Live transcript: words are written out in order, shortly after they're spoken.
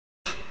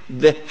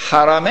the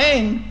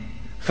Haramain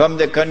from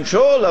the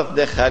control of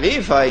the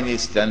Khalifa in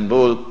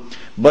Istanbul,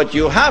 but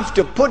you have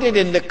to put it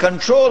in the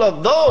control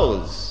of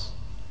those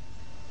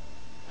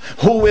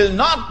who will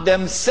not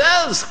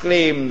themselves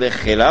claim the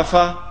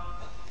Khilafah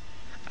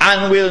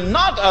and will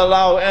not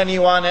allow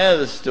anyone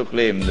else to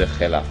claim the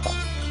Khilafah.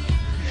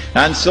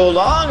 And so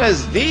long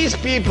as these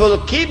people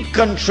keep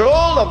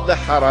control of the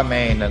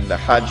Haramain and the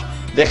Hajj,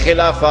 the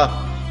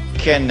Khilafah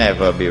can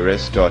never be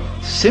restored.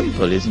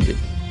 Simple, isn't it?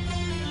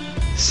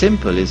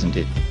 Simple, isn't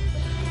it?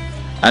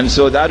 And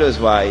so that was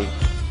why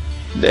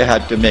they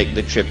had to make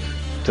the trip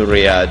to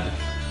Riyadh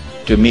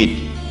to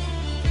meet,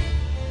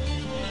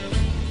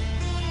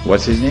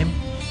 what's his name?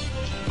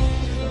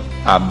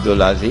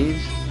 Abdul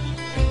Aziz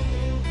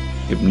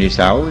Ibn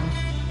Saud.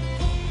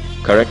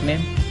 Correct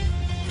name?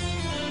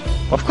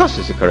 Of course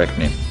it's a correct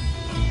name.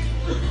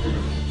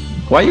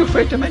 Why are you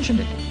afraid to mention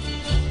it?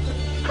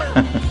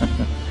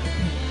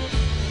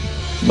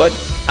 But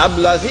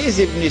Abdul Aziz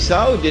Ibn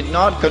Saud did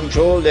not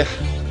control the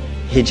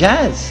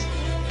Hijaz.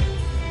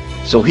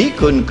 So he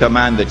couldn't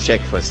command the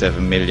check for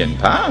 £7 million.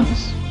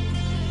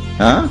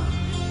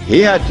 He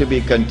had to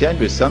be content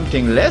with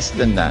something less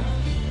than that.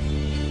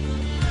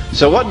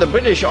 So what the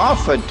British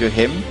offered to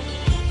him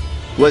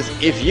was,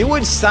 if you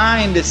would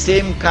sign the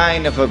same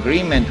kind of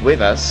agreement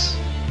with us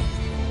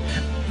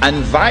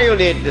and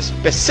violate the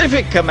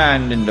specific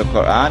command in the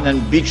Quran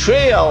and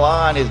betray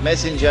Allah and His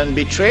Messenger and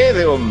betray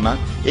the Ummah,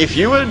 if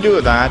you will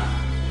do that,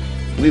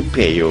 we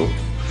pay you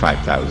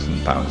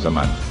 £5,000 a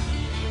month.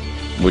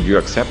 Would you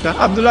accept that?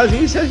 Abdul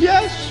Aziz says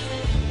yes.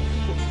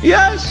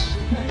 Yes.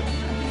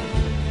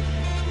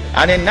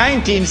 And in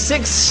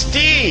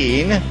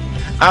 1916,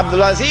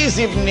 Abdul Aziz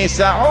Ibn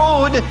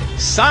Saud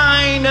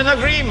signed an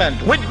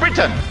agreement with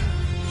Britain.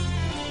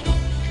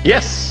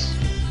 Yes.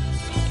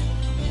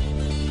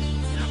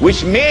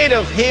 Which made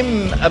of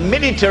him a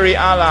military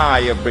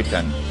ally of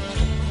Britain,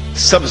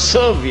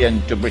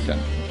 subservient to Britain.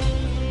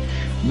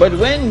 But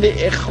when the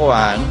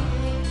Ikhwan,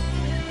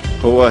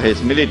 who were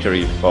his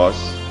military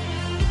force,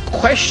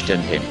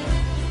 questioned him,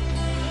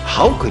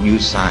 how can you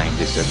sign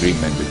this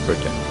agreement with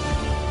Britain?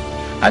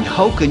 And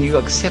how can you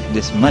accept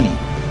this money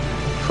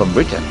from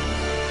Britain,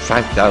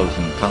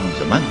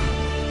 £5,000 a month?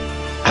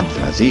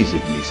 Abdul Aziz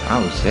Ibn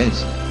Saud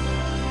says,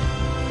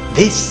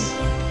 this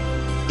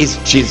is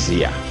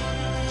jizya.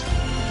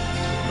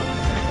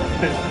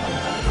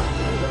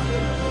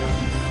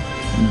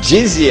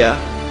 Jizya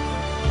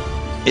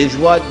is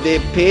what they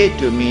pay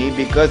to me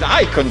because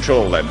I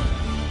control them.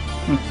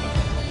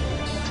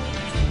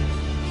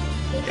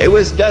 It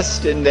was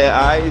dust in their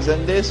eyes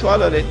and they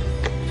swallowed it.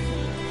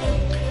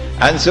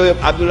 And so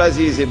Abdul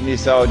Aziz Ibn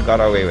Saud got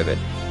away with it.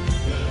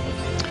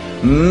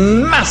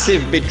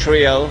 Massive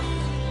betrayal,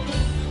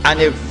 and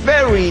a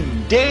very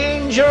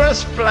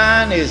dangerous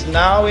plan is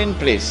now in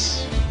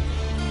place.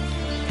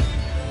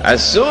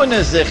 As soon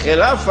as the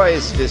Khilafah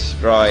is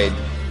destroyed,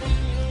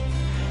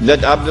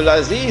 that Abdul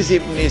Aziz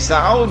Ibn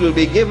Saud will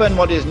be given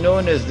what is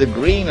known as the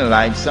green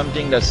light,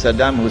 something that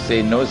Saddam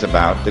Hussein knows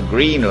about, the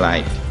green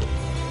light.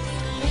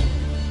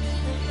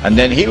 And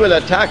then he will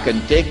attack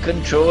and take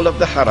control of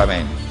the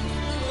Haramain.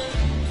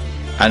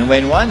 And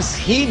when once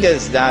he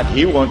does that,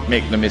 he won't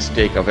make the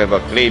mistake of ever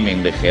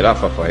claiming the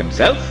Khilafah for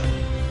himself.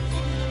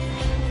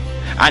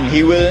 And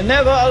he will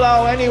never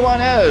allow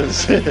anyone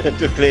else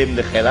to claim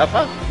the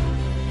Khilafah,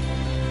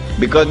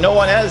 because no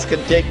one else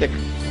can take the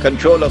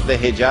control of the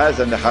Hijaz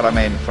and the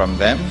Haramain from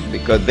them,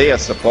 because they are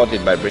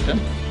supported by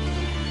Britain.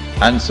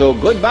 And so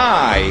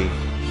goodbye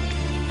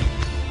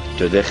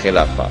to the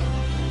Khilafah.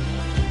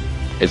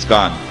 It's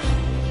gone.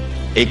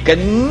 It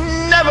can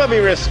never be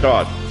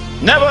restored.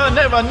 Never,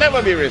 never,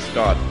 never be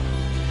restored.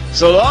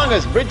 So long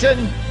as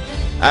Britain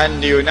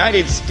and the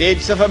United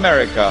States of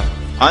America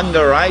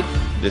underwrite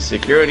the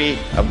security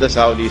of the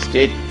Saudi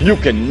state, you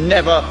can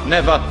never,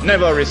 never,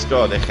 never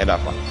restore the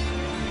Khilafah.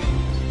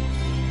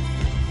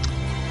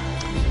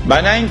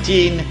 By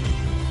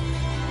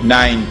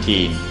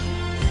 1919,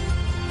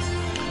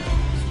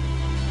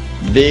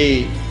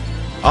 the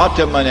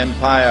Ottoman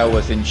Empire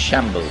was in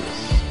shambles,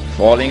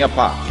 falling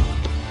apart.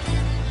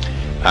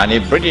 And a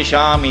British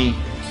army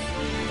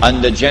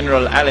under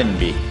General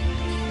Allenby,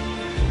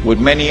 with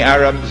many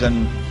Arabs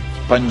and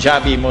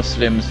Punjabi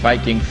Muslims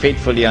fighting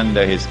faithfully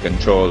under his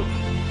control,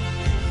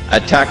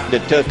 attacked the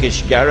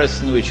Turkish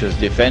garrison which was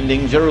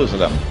defending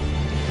Jerusalem,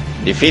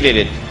 defeated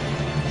it,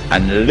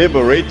 and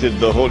liberated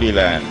the Holy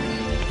Land.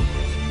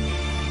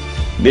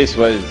 This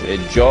was a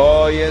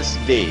joyous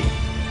day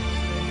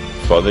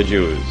for the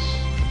Jews,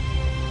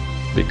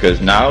 because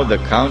now the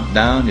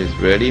countdown is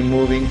really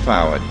moving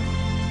forward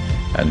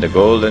and the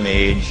golden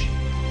age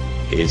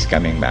is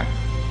coming back.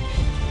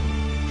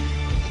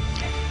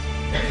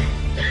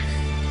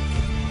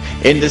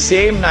 In the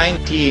same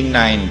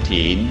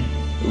 1919,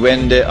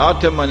 when the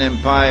Ottoman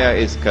Empire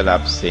is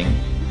collapsing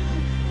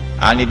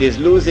and it is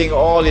losing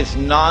all its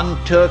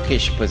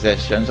non-Turkish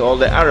possessions, all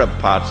the Arab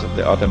parts of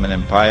the Ottoman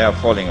Empire are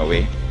falling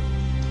away,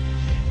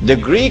 the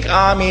Greek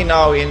army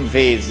now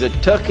invades the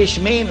Turkish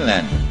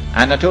mainland,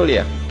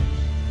 Anatolia.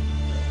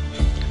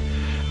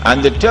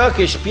 And the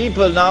Turkish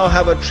people now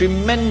have a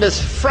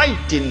tremendous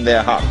fright in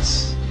their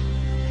hearts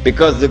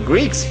because the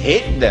Greeks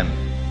hate them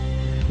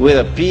with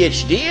a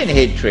PhD in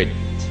hatred.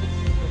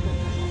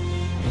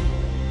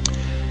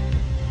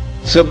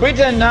 So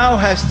Britain now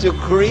has to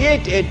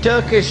create a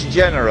Turkish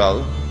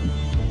general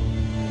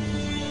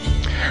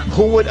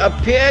who would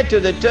appear to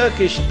the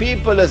Turkish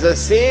people as a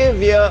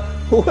savior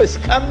who has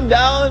come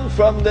down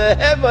from the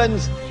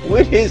heavens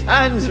with his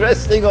hands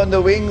resting on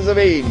the wings of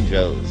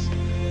angels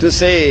to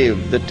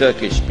save the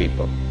Turkish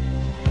people.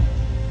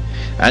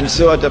 And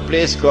so at a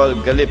place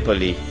called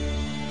Gallipoli,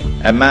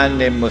 a man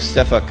named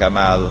Mustafa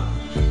Kemal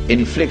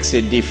inflicts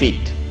a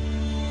defeat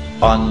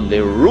on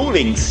the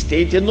ruling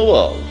state in the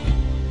world,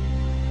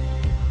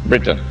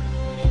 Britain,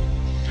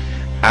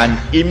 and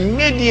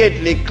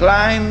immediately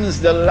climbs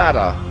the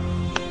ladder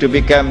to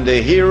become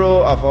the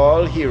hero of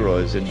all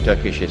heroes in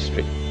Turkish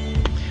history.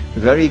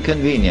 Very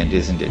convenient,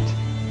 isn't it?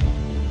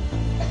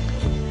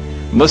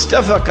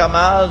 Mustafa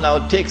Kemal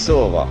now takes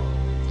over.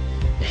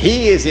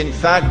 He is in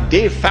fact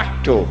de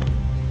facto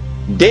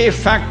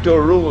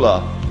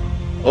ruler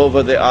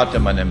over the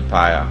Ottoman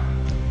Empire,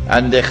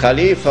 and the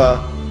Khalifa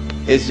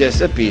is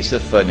just a piece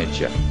of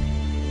furniture.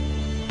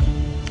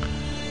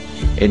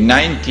 In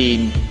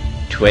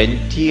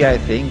 1920, I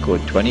think, or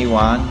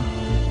 21,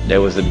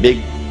 there was a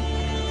big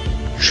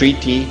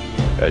treaty,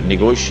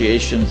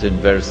 negotiations in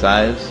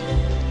Versailles,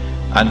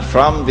 and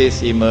from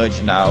this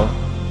emerged now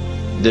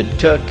the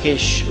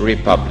Turkish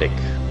Republic,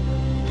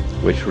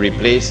 which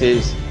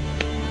replaces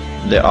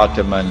the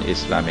Ottoman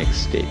Islamic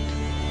State.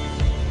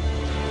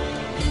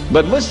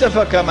 But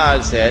Mustafa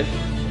Kemal said,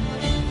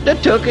 the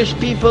Turkish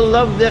people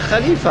love their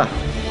Khalifa.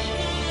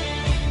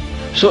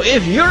 So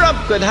if Europe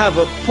could have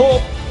a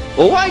pope,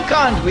 why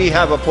can't we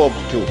have a pope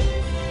too?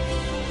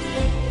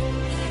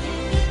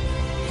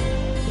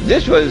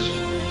 This was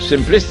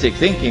simplistic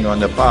thinking on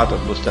the part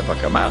of Mustafa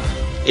Kemal.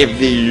 If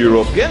the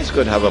Europeans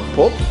could have a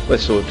pope, well,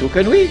 so too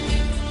can we.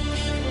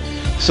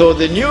 So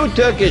the new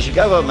Turkish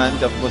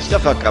government of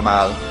Mustafa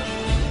Kemal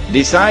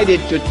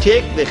decided to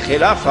take the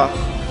Khilafah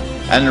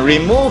and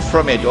remove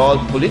from it all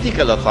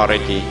political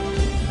authority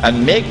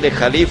and make the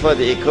Khalifa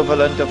the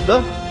equivalent of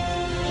the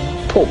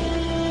Pope.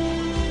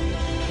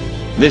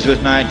 This was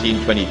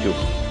 1922.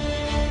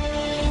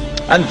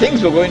 And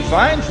things were going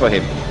fine for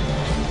him.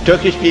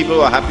 Turkish people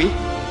were happy.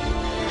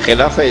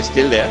 Khilafah is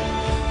still there.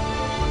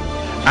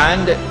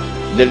 And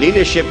the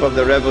leadership of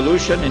the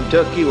revolution in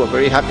Turkey were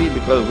very happy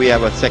because we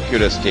have a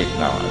secular state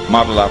now,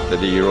 modeled after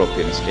the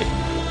European state.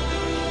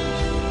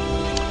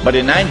 But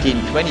in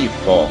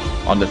 1924,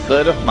 on the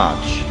 3rd of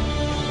March,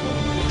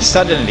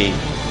 suddenly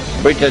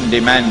Britain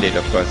demanded,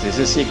 of course, this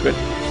is secret,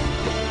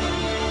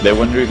 they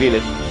wouldn't reveal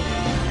it,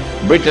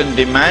 Britain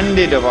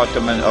demanded of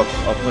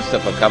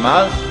Mustafa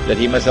Kemal that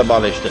he must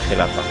abolish the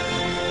Khilafah.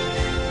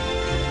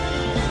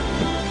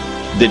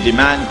 The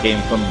demand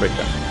came from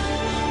Britain.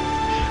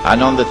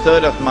 And on the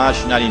 3rd of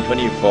March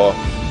 1924,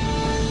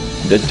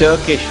 the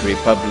Turkish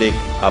Republic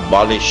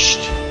abolished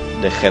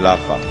the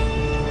Khilafah.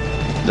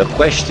 The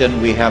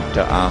question we have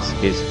to ask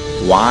is,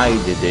 why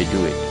did they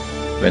do it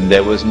when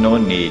there was no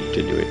need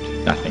to do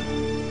it? Nothing.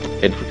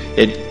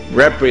 It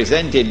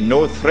represented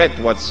no threat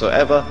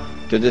whatsoever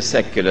to the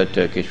secular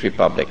Turkish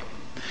Republic.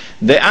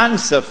 The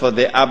answer for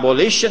the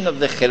abolition of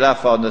the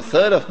Khilafah on the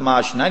 3rd of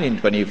March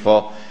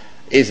 1924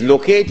 is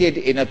located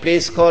in a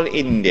place called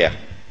India.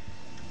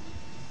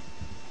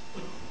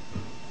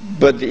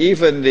 But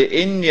even the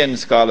Indian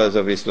scholars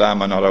of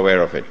Islam are not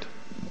aware of it.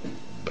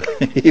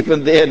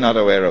 Even they are not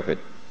aware of it.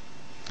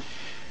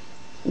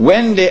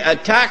 When the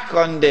attack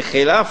on the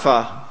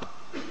Khilafah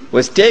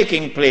was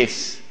taking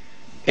place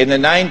in the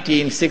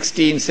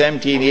 1916,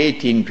 17,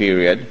 18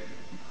 period,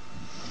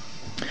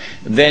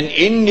 then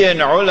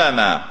Indian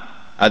ulama,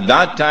 at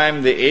that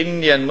time the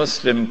Indian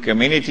Muslim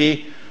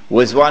community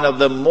was one of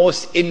the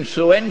most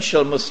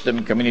influential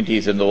Muslim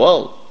communities in the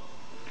world.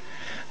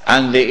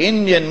 And the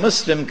Indian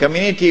Muslim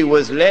community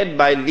was led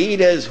by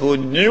leaders who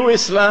knew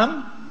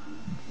Islam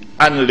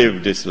and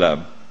lived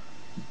Islam.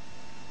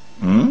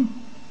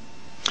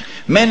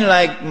 Men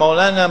like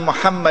Maulana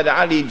Muhammad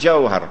Ali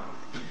Jawhar,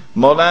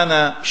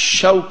 Maulana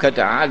Shaukat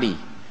Ali,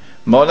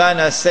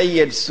 Maulana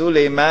Sayyid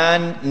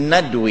Sulaiman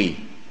Nadwi,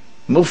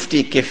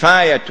 Mufti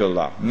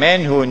Kifayatullah,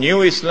 men who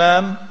knew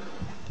Islam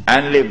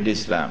and lived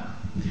Islam.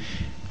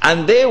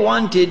 And they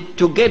wanted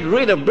to get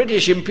rid of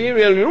British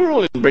imperial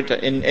rule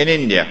in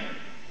India,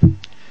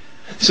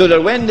 so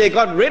that when they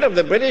got rid of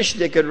the British,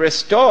 they could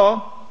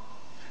restore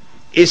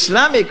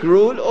Islamic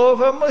rule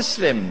over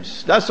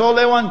Muslims. That's all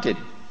they wanted.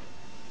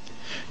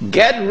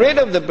 Get rid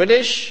of the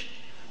British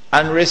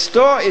and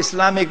restore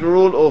Islamic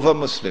rule over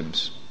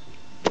Muslims.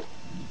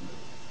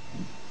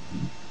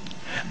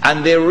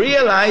 And they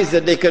realized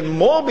that they can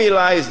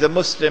mobilize the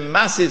Muslim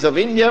masses of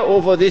India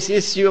over this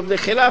issue of the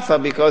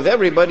Khilafah, because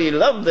everybody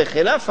loved the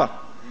Khilafah.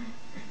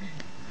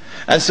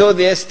 And so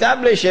they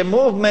established a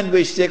movement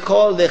which they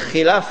call the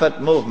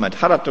Khilafat movement,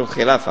 Harakatul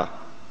Khilafah,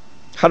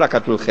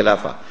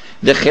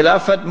 the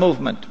Khilafat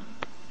movement.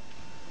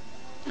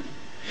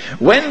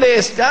 When they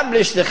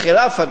established the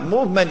Khilafat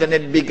movement and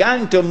it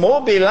began to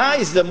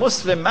mobilize the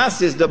Muslim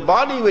masses, the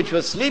body which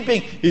was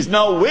sleeping is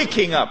now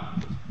waking up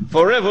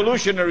for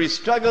revolutionary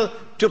struggle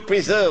to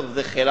preserve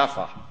the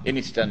Khilafah in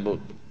Istanbul.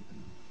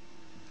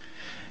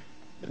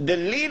 The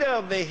leader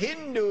of the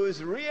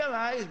Hindus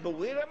realized, but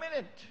wait a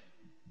minute,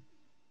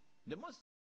 the Muslims